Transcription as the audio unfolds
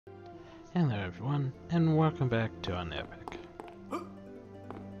Hello everyone, and welcome back to Unepic.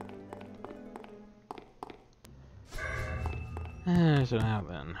 So now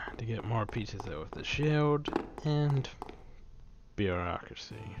then, to get more pieces out of the shield, and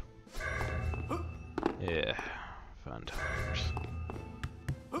bureaucracy. Yeah, fun times.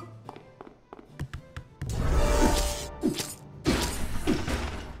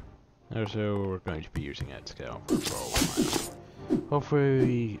 Also, we're going to be using Excalibur for a while.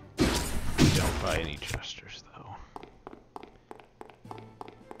 Hopefully we don't fight any jesters though.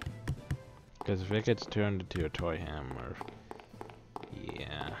 Because if it gets turned into a toy hammer,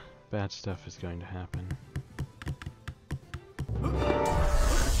 yeah, bad stuff is going to happen. I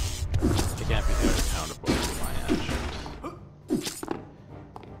can't be held accountable for my actions.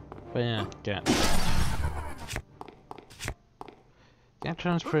 But yeah,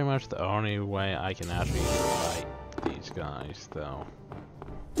 Gatron's pretty much the only way I can actually fight these guys, though.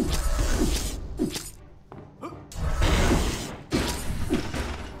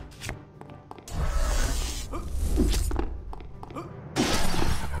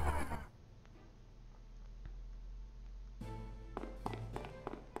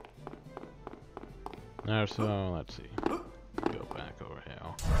 So let's see. Go back over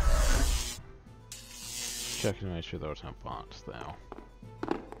here. Check to make sure those aren't bots, though.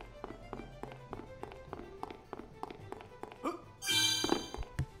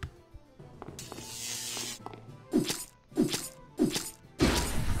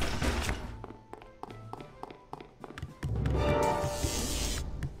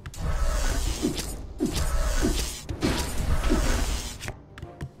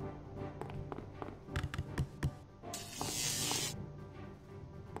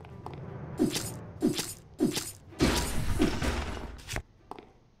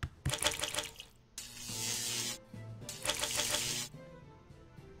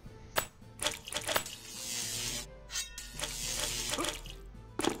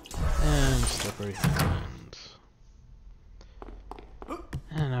 Hands.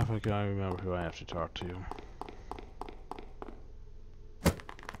 And now I gotta remember who I have to talk to.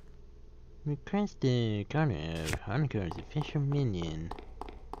 Request the corner of Honeycomb's official minion.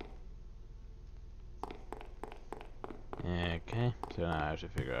 Okay, so now I have to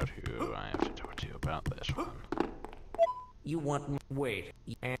figure out who I have to talk to about this one. You want me? Wait.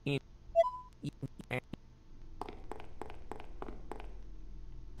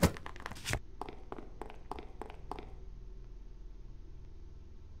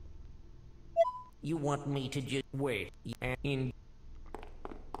 You want me to just wait?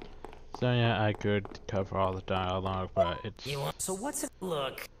 So yeah, I could cover all the dialogue, but it's... So what's it?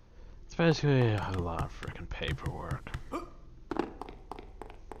 Look. It's basically a lot of freaking paperwork.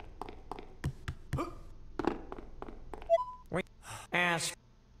 Wait. Ask.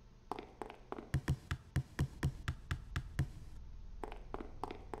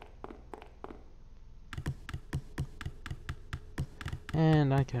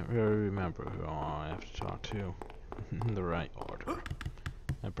 And I can't really remember who I have to talk to in the right order.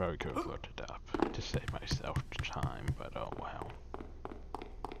 I probably could have looked it up to save myself time, but oh well.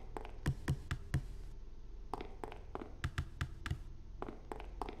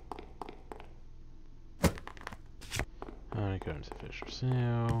 Honeycomb's official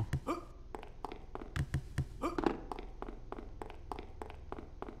sale.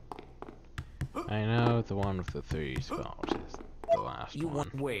 I know the one with the 3 spells is the last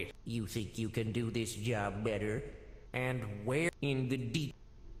one. Wait. You think you can do this job better? And where in the deep?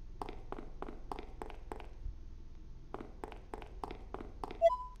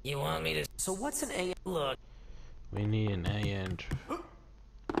 You want me to? So what's an A? Look. We need an AN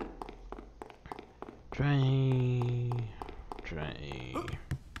tray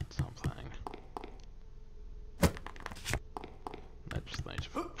something.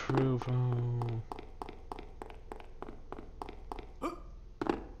 Legislative approval.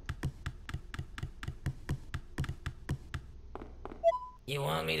 You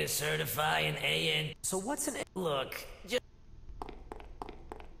want me to certify an AN? So what's an A? Look.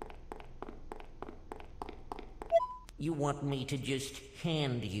 You want me to just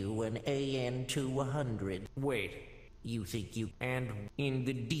hand you an AN 200? Wait. You think you and in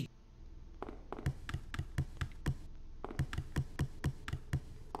the deep?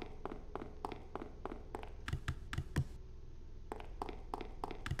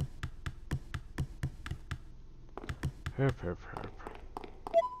 Herp.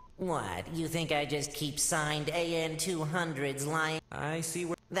 What? You think I just keep signed AN 200s lying? I see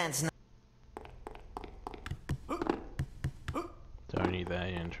where. That's not. So I need that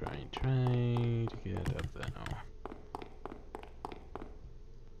AN tray to get up there.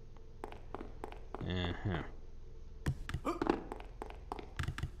 Huh.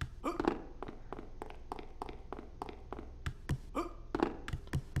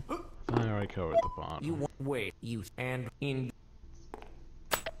 I already covered the bottom. You wait, you and in.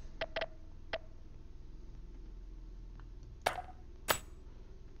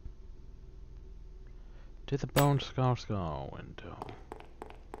 To the bone skull window.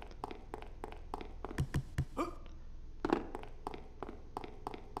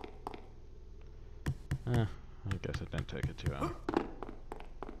 I guess I didn't take it too out.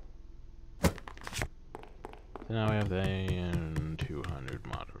 So now we have the AN200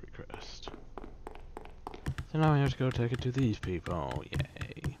 mod request. So now we have to go take it to these people.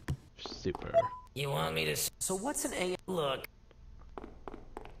 Yay. Super. You want me to? So what's an A? Look.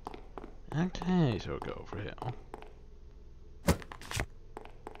 Okay, so we'll go over here.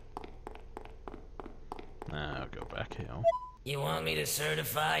 Now I'll go back here. You want me to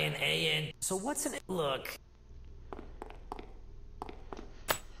certify an AN? So what's an? Look.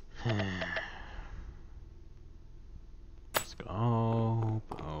 Skull,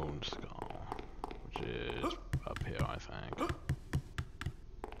 bone skull, which is up here, I think.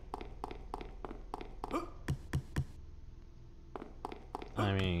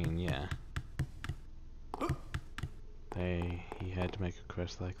 I mean, yeah. He had to make a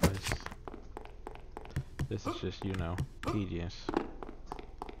quest like this. This is just, you know, tedious.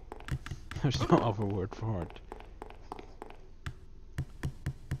 There's no other word for it.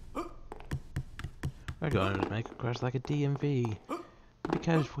 We're going to make a quest like a DMV.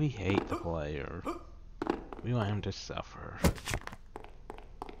 Because we hate the player. We want him to suffer.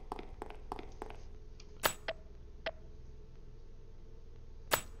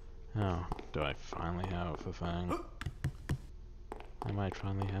 Oh, do I finally have the thing? I might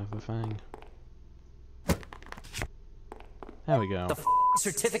finally have the thing. There we go. The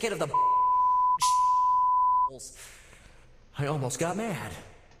certificate of the. I almost got mad.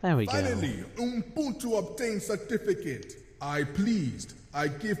 There we go. Finally, to obtain certificate. I pleased. I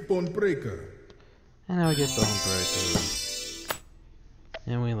give Bonebreaker. And now we get Bonebreaker.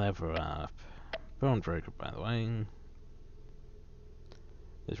 And we level up. Bonebreaker, by the way.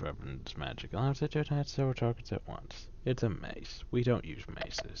 This weapon's magic. Allows it to attack several targets at once. It's a mace. We don't use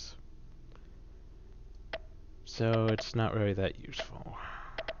maces. So it's not really that useful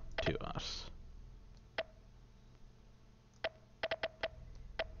to us.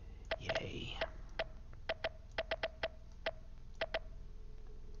 Yay.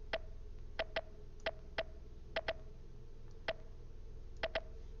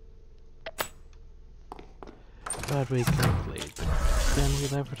 But we complete the quest, then we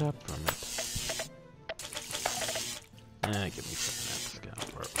leveled up from it. Give me some of that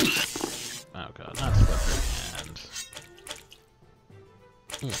scalper. Oh god, not slippery hands.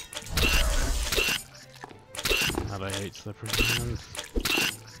 God, I hate slippery hands.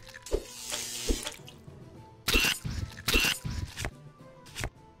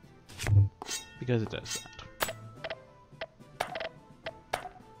 Because it does that.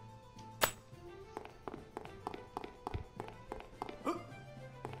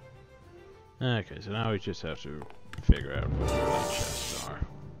 Okay, so now we just have to figure out what the chests are.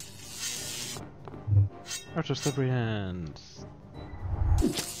 Archer slippery hands.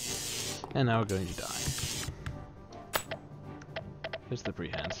 And now we're going to die. Because slippery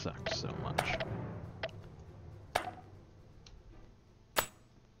hands suck so much.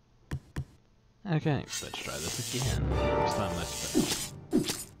 Okay, let's try this again. This time let's fail.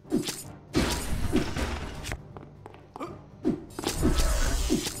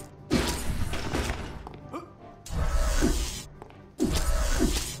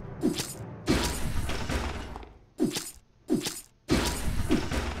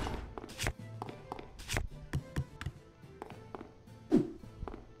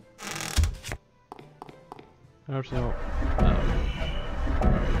 So,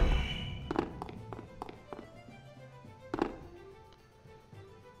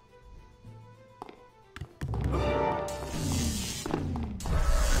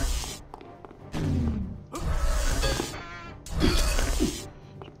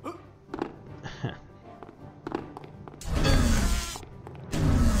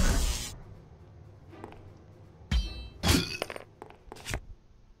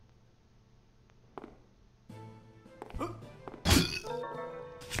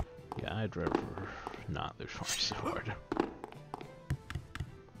 yeah, I'd rather not lose my sword.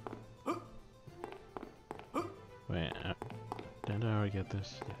 Wait, did I already get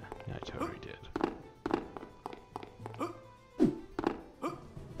this? Yeah, I totally did.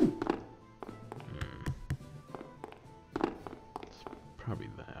 It's probably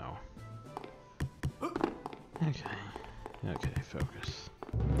now. Okay. Okay, focus.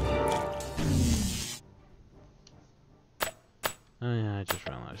 Oh yeah, I just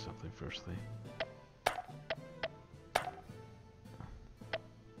realized something firstly.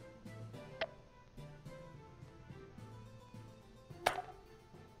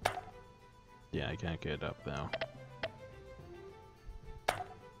 Yeah, I can't get up though.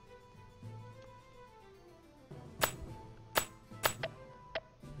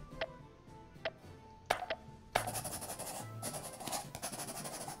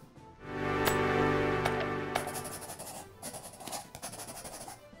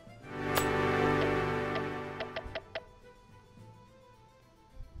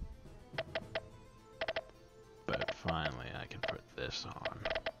 But finally I can put this on.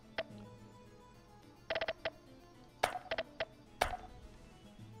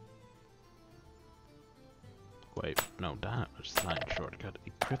 Wait, no, that was not a shortcut.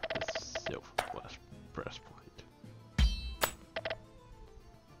 Equip the silver breastplate.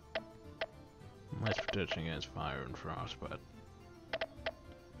 Less protection against fire and frost, but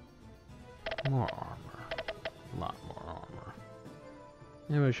more armor. A lot more armor.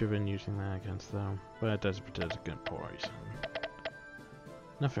 Maybe I should have been using that against them, but it does protect against poison.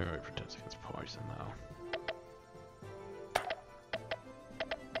 Nothing really protects against poison though.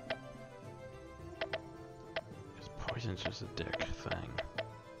 Poison's just a dick thing.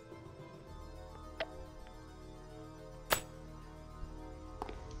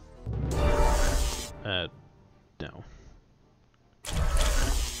 No.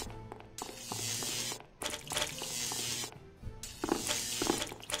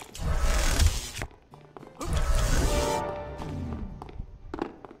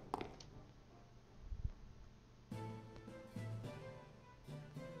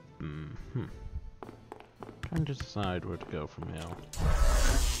 Trying to decide where to go from here.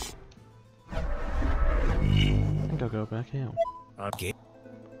 I think I'll go back here. Okay.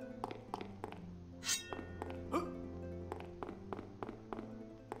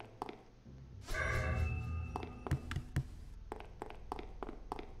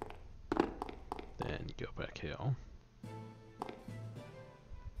 Then go back here.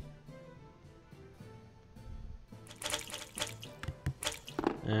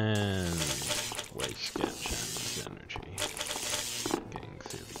 And waste Gatchan's energy getting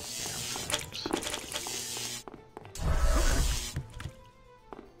through these damn things.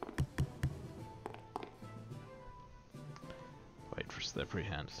 Wait for slippery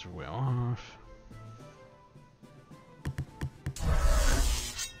hands to wear off.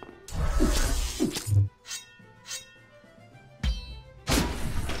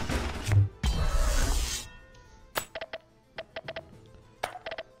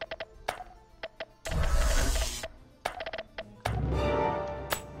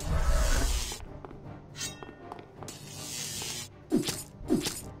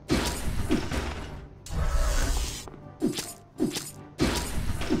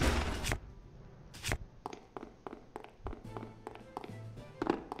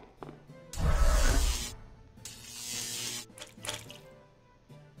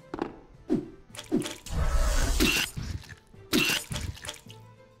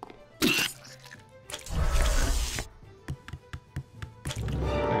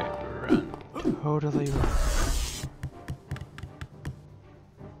 Totally right.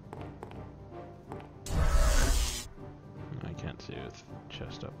 I can't see with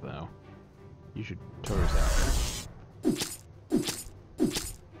chest up though. You should towards that.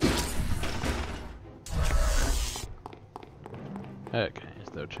 Okay, is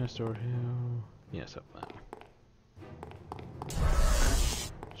there a chest over here? Yes, up there.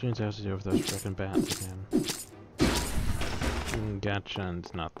 Soon has to deal with those frickin' bats again.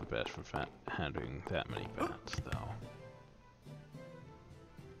 Gatchan's not the best for handling that many bats, though.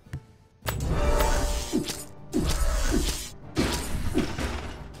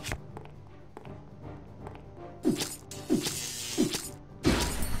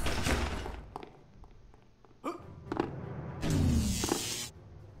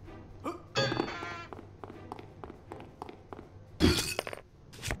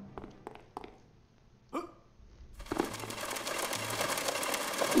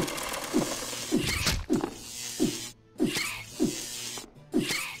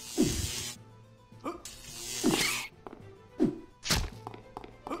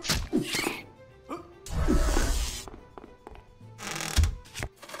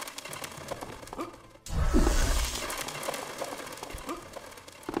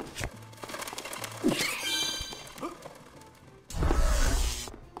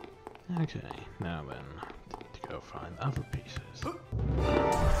 Okay, now then, to go find other pieces.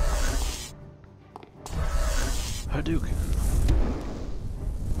 Hadouken.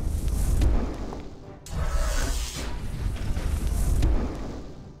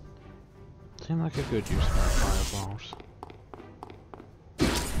 Seemed like a good use of my fireballs.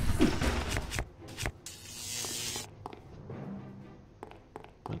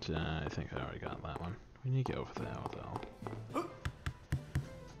 But I think I already got that one. We need to get over there though.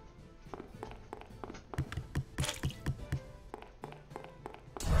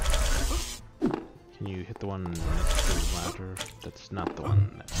 Can you hit the one next to the ladder? That's not the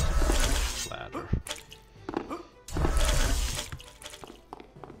one next to the ladder.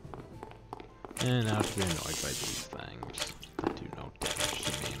 And now to be annoyed by these things that do no damage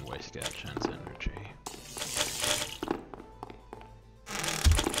to me and waste Gatchan's energy.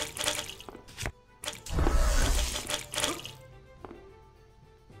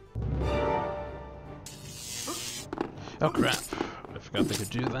 Oh crap, I forgot they could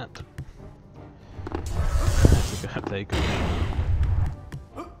do that. I forgot they could.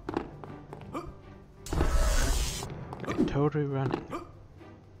 Okay, totally running.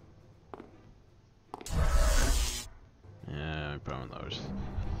 Yeah, problem with those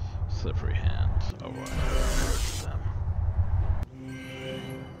slippery hands. Oh, I merged them.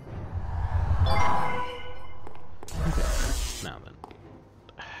 Okay, now then.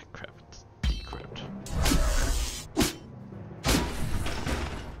 Crap, it's decrypt.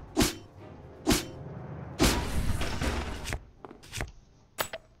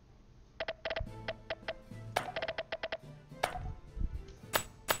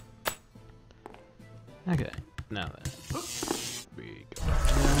 Okay, now then. We go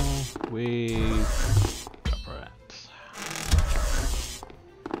down, we go rats.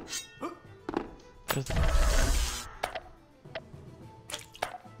 There's the guy.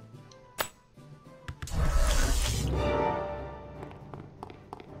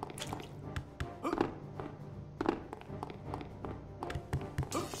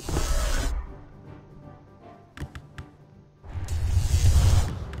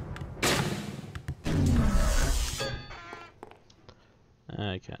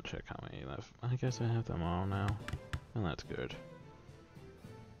 I can't check how many left. I guess I have them all now. And that's good.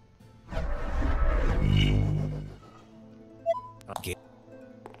 Okay.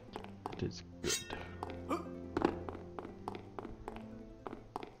 That is good.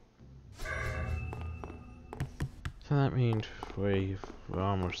 So that means we're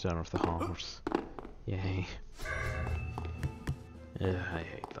almost done with the halls. Yay. Ugh, I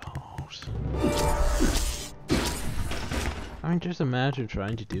hate the halls. I mean, just imagine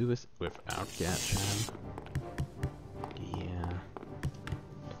trying to do this without Gatchan. Yeah.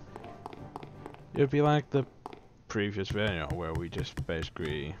 It would be like the previous video where we just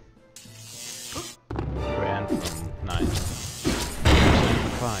basically ran from 90% of the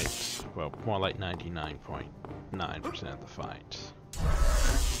fights. Well, more like 99.9% of the fights.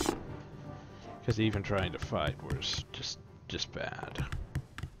 Because even trying to fight was just bad.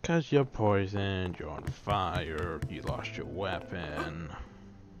 Because you're poisoned, you're on fire, you lost your weapon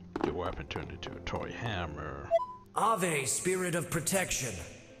turned into a toy hammer. Ave, Spirit of Protection.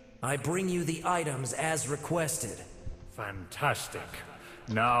 I bring you the items as requested. Fantastic.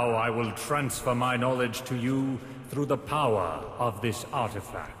 Now I will transfer my knowledge to you through the power of this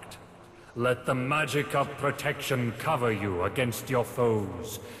artifact. Let the magic of protection cover you against your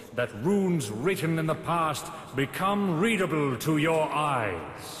foes, that runes written in the past become readable to your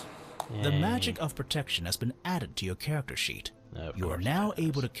eyes. Yay. The magic of protection has been added to your character sheet. You are now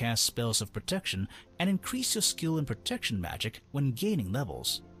able to cast spells of protection and increase your skill in protection magic when gaining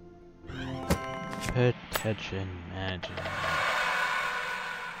levels. Protection magic.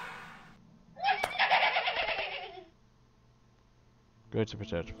 Great to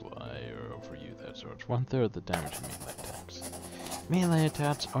protect flyer over you that sorts 1/3 of the damage of melee attacks. Melee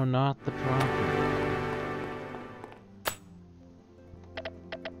attacks are not the problem.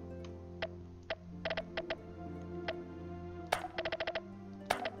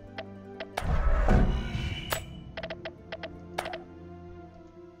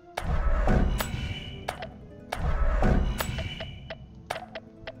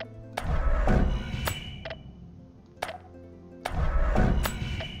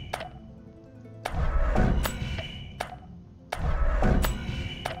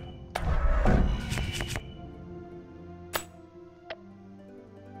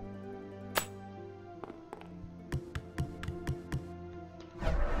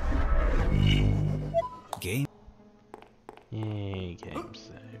 Game. Yay, game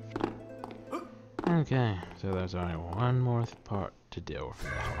saved. Okay, so there's only one more part to deal with in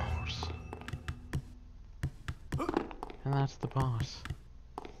the halls. And that's the boss.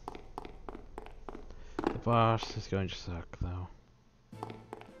 The boss is going to suck, though.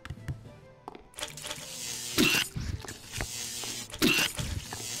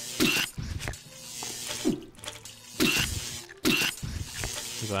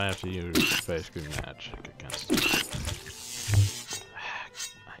 Because I have to use basically magic against it.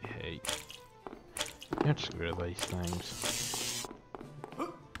 I hate. Can't screw these things.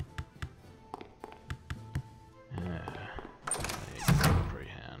 Yeah, I hate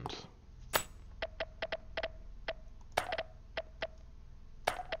freehands.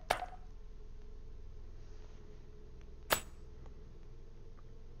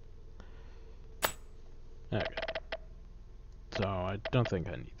 Okay. So I don't think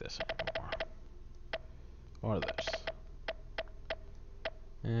I need this anymore. Or this.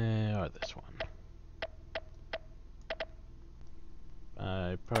 Or this one.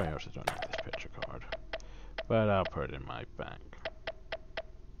 I probably also don't need this picture card. But I'll put it in my bank.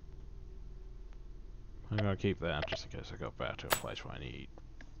 I'm gonna keep that just in case I go back to a place where I need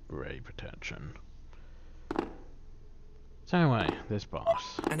ray protection. So anyway, this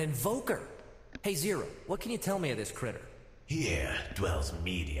boss. An invoker! Hey Zero, what can you tell me of this critter? Here dwells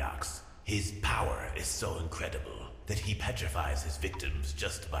Mediox. His power is so incredible that he petrifies his victims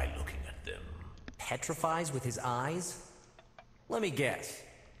just by looking at them. Petrifies with his eyes? Let me guess.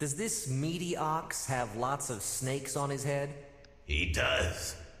 Does this meaty ox have lots of snakes on his head? He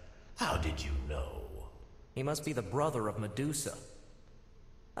does. How did you know? He must be the brother of Medusa.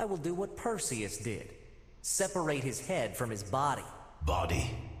 I will do what Perseus did. Separate his head from his body.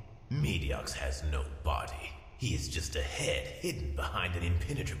 Body? Mediox has no body. He is just a head hidden behind an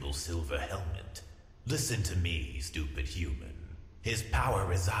impenetrable silver helmet. Listen to me, stupid human. His power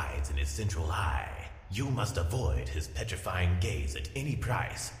resides in his central eye. You must avoid his petrifying gaze at any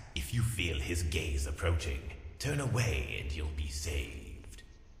price. If you feel his gaze approaching, turn away and you'll be saved.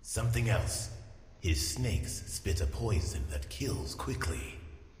 Something else. His snakes spit a poison that kills quickly.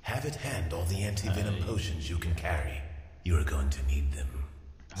 Have it hand all the anti-venom potions you can carry. You're going to need them.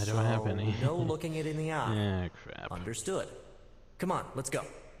 I don't have any. No looking it in the eye. Yeah, crap. Understood. Come on, let's go.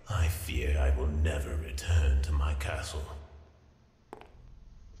 I fear I will never return to my castle.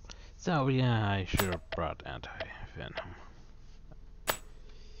 So yeah, I should have brought anti-venom.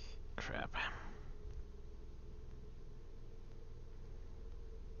 Crap.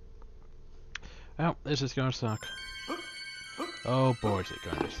 Well, this is gonna suck. Oh boy, is it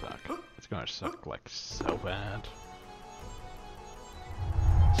gonna suck. It's gonna suck like so bad.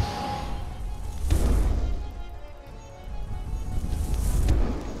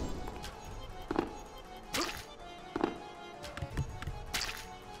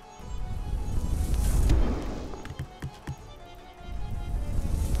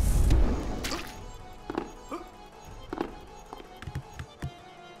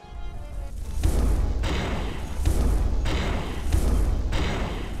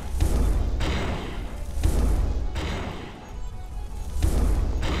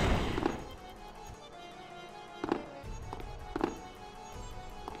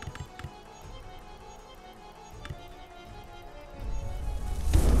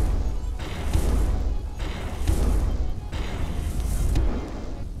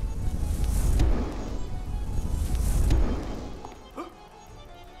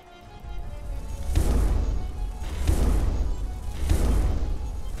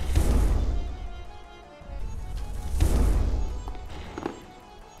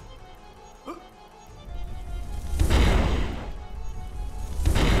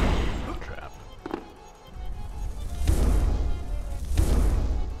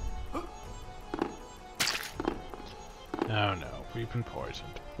 Oh no, we've been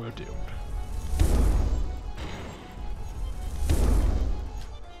poisoned. We're doomed.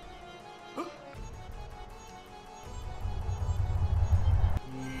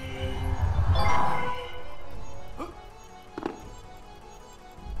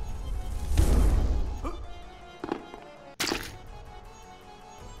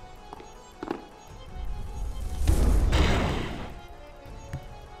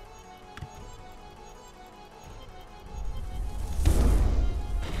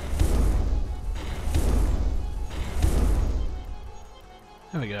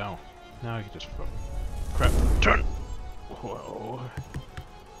 There we go. Now I can just... Crap. Turn! Whoa.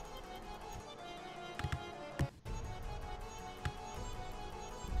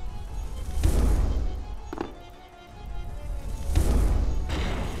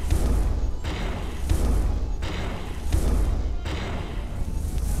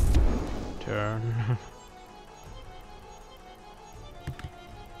 Turn.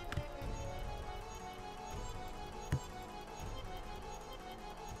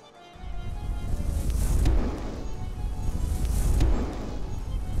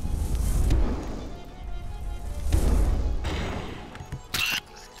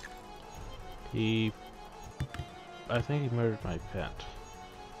 I think he murdered my pet.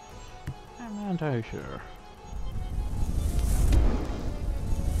 I'm not entirely sure.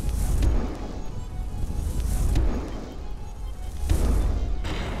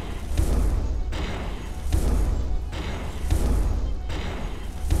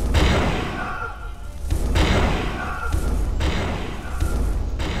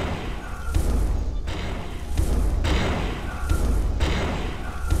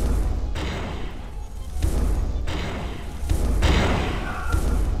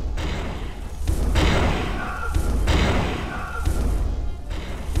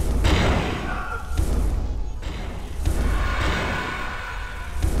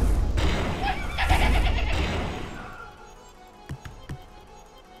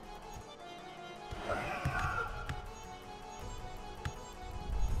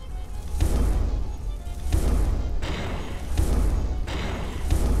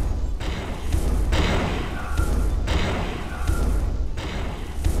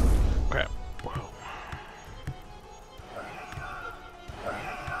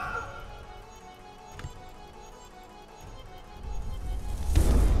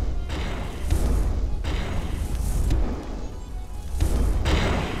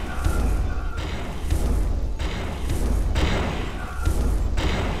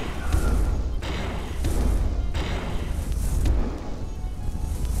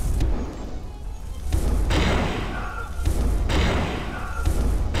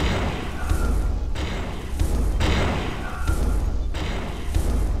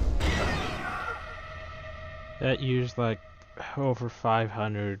 That used like over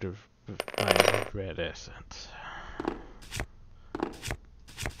 500 of my red essence.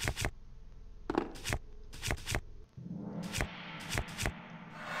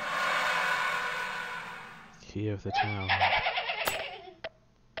 Key of the tower.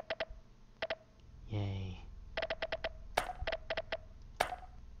 Yay.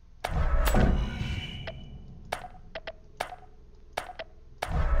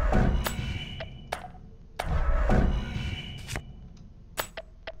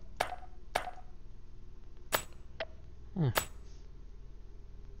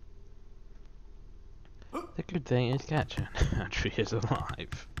 The good thing is Catchin actually is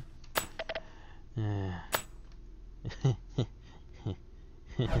alive.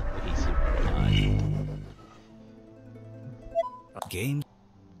 He's alive. Game.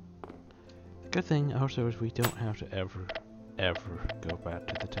 The good thing also is we don't have to ever go back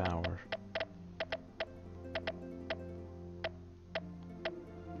to the tower.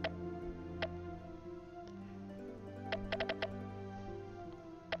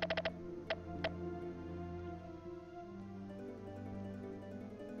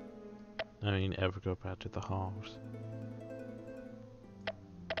 I mean, ever go back to the halls.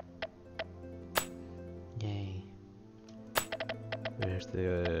 Yay. Where's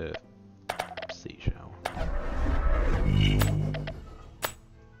the seashell?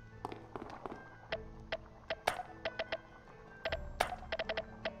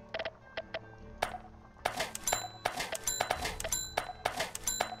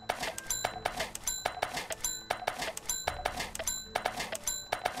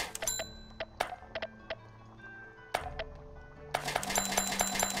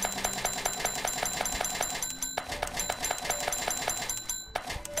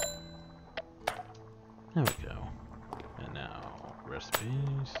 There we go. And now,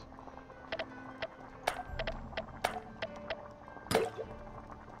 recipes.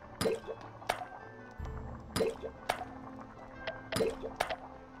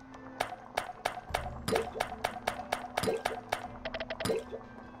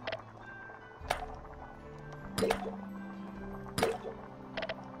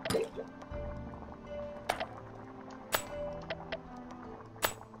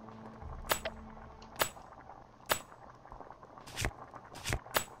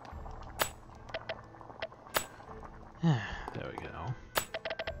 There we go.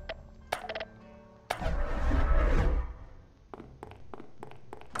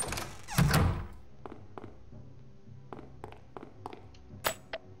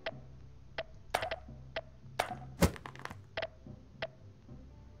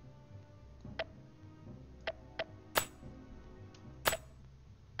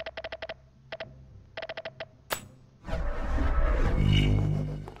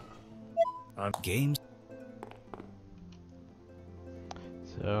 Games.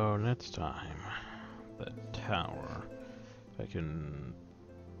 So next time, the tower. If I can,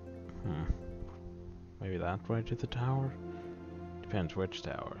 maybe that way to the tower? Depends which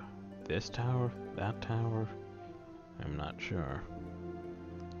tower. This tower? That tower? I'm not sure.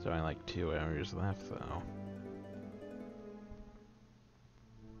 There's only like 2 areas left though.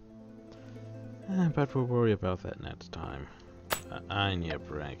 But we'll worry about that next time. I need a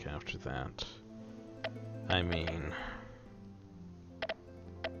break after that. I mean...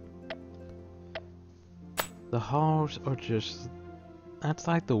 the halls are just... that's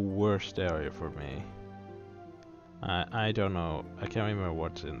like the worst area for me. I don't know, I can't remember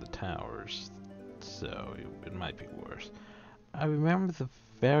what's in the towers, so it might be worse. I remember the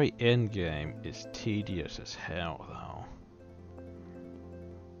very end game is tedious as hell though.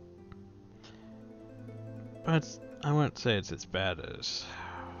 But I wouldn't say it's as bad as...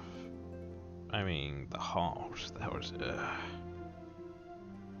 I mean, the halls, that was...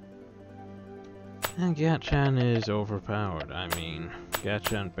 And Gatchan is overpowered. I mean,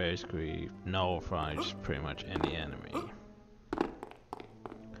 Gatchan basically nullifies pretty much any enemy.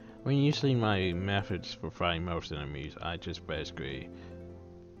 When usually my methods for fighting most enemies, I just basically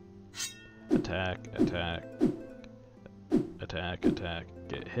attack, attack, attack, attack,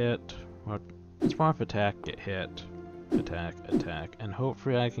 get hit. What? It's more of attack, get hit, attack, attack, and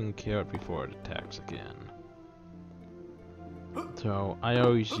hopefully I can kill it before it attacks again. So I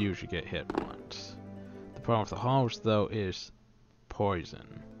always usually get hit once. The problem with the halls though is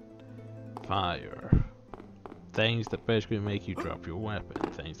poison, fire, things that basically make you drop your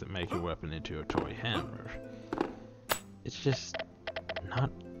weapon, things that make your weapon into a toy hammer. It's just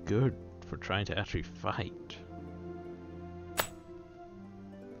not good for trying to actually fight.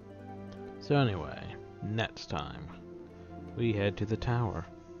 So anyway, next time we head to the tower.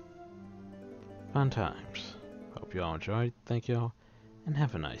 Fun times. Hope you all enjoyed, thank you all, and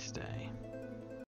have a nice day.